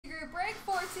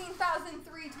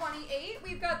14,328.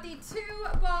 We've got the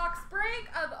 2-box break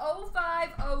of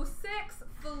 0506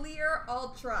 Fleer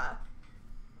Ultra.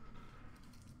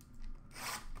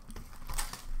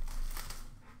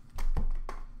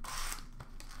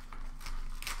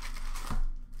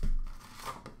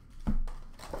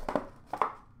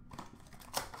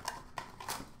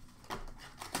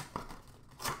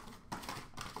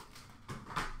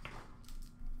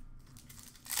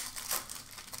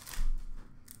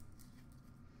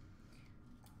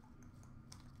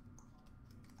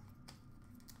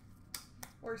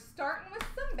 We're starting with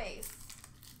some base.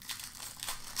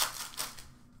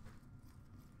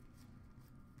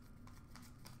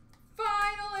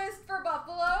 Finalist for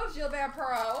Buffalo, Gilbert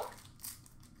Perreault.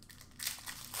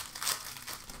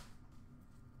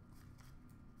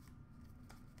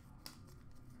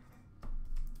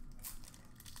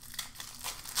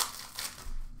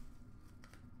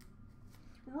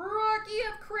 Rookie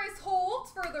of Chris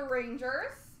Holt for the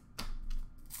Rangers.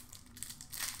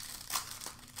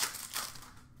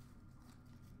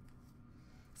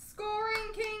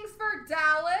 Kings for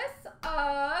Dallas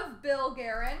of Bill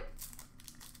Guerin.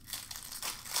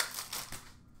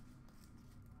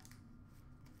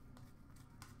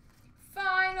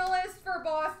 Finalist for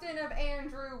Boston of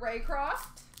Andrew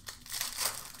Raycroft.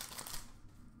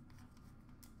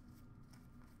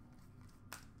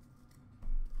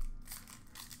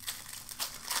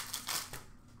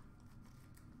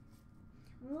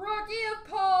 Rookie of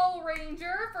Paul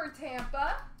Ranger for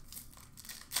Tampa.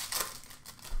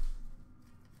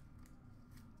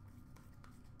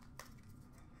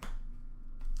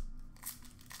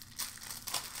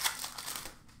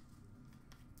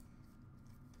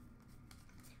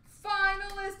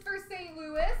 Finalist for St.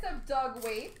 Louis of Doug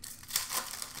Waite.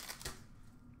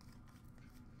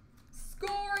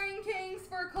 Scoring Kings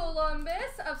for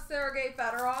Columbus of Sergei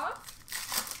Fedorov.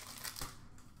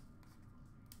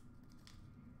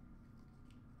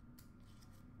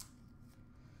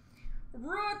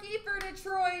 Rookie for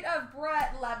Detroit of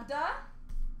Brett Lebda.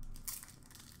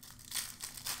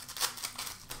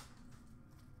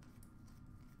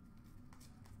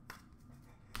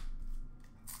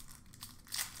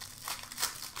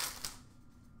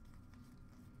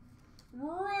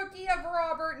 Rookie of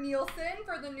Robert Nielsen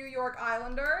for the New York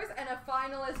Islanders, and a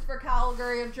finalist for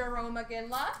Calgary of Jerome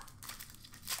McGinley.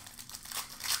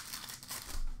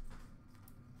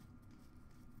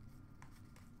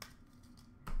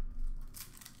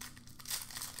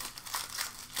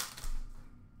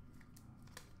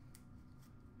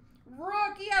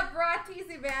 Rookie of Ratis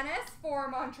Ivanis for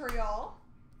Montreal.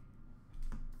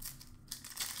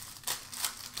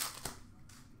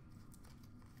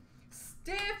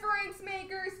 Difference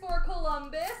makers for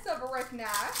Columbus of Rick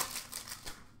Nash.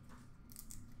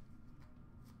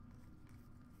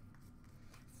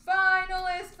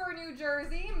 Finalist for New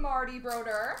Jersey, Marty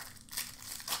Brodeur.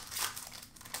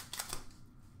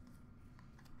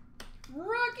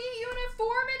 Rookie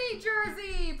uniformity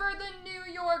jersey for the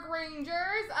New York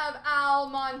Rangers of Al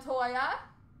Montoya.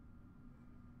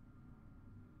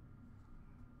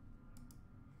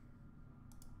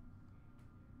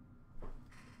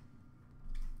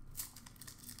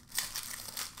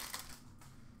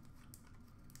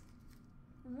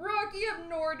 Rookie of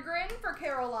Nordgren for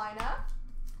Carolina.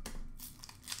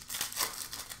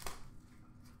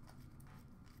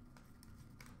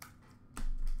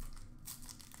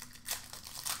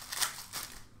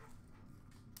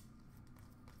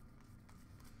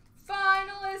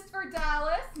 Finalist for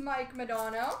Dallas, Mike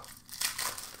Modano.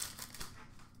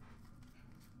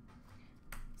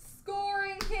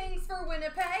 Scoring Kings for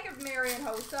Winnipeg of Marian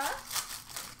Hossa.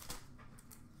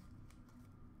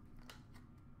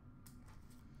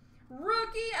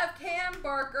 Rookie of Cam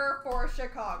Barker for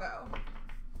Chicago.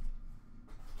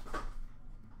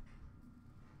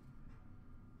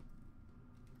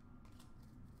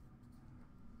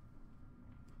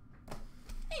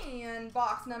 And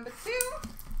box number 2.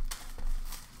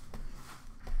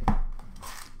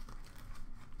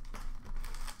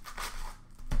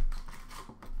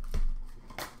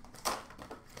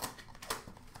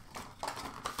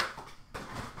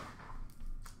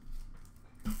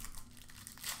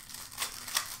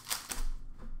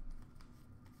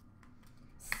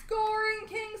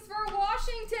 Kings for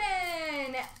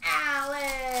Washington,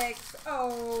 Alex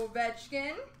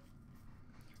Ovechkin.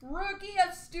 Rookie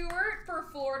of Stewart for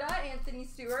Florida, Anthony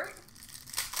Stewart.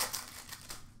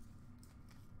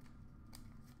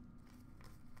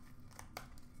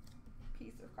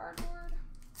 Piece of cardboard.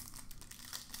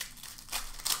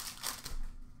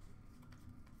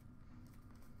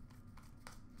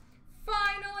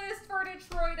 Finalist for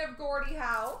Detroit of Gordie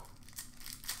Howe.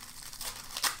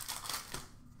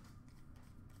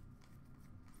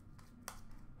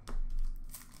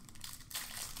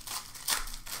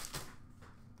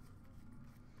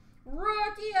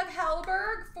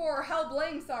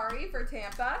 Gallinari for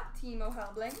Tampa, Timo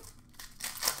Helbling.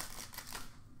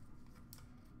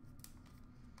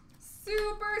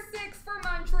 Super 6 for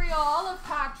Montreal of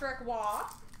Patrick Waugh.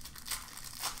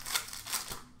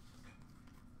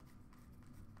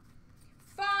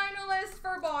 Finalist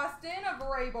for Boston of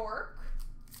Ray Bork.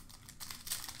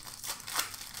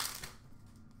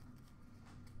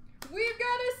 We've got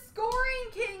a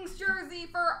Scoring Kings jersey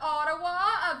for Ottawa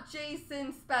of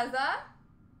Jason Spezza.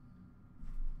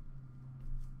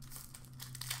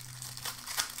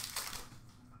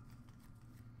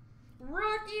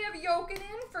 Rookie of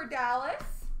Jokinen for Dallas,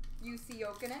 UC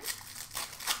Jokinen.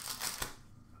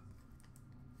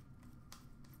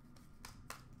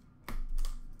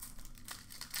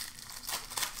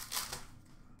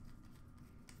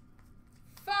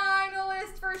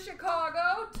 Finalist for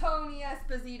Chicago, Tony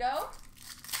Esposito.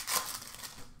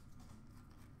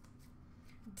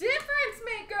 Difference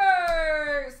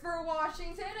makers for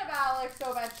Washington of Alex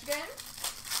Ovechkin.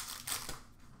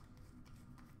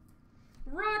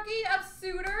 Rookie of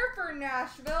Suter for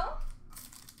Nashville.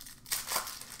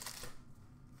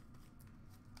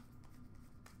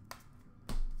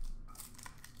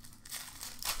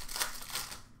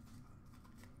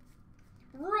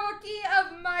 Rookie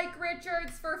of Mike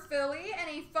Richards for Philly and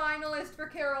a finalist for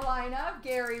Carolina of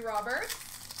Gary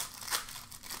Roberts.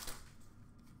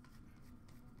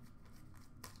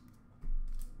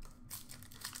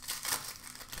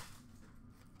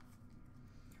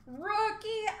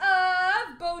 Rookie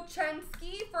of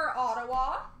Bochenski for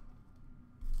Ottawa.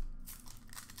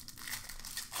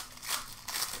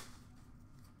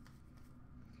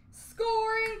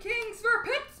 Scoring Kings for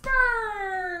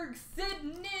Pittsburgh,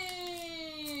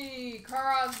 Sidney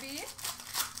Crosby.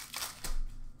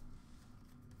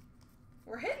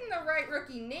 We're hitting the right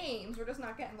rookie names, we're just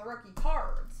not getting the rookie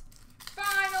cards.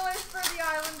 Finalist for the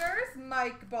Islanders,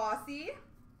 Mike Bossy.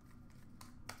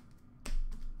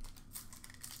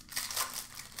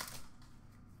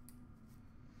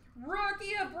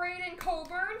 Rookie of Braden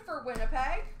Coburn for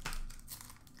Winnipeg.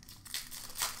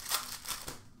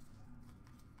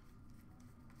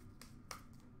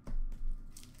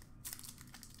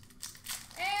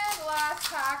 And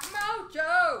last pack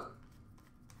mojo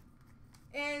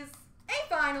is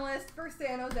a finalist for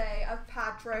San Jose of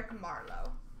Patrick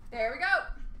Marleau. There we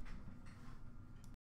go.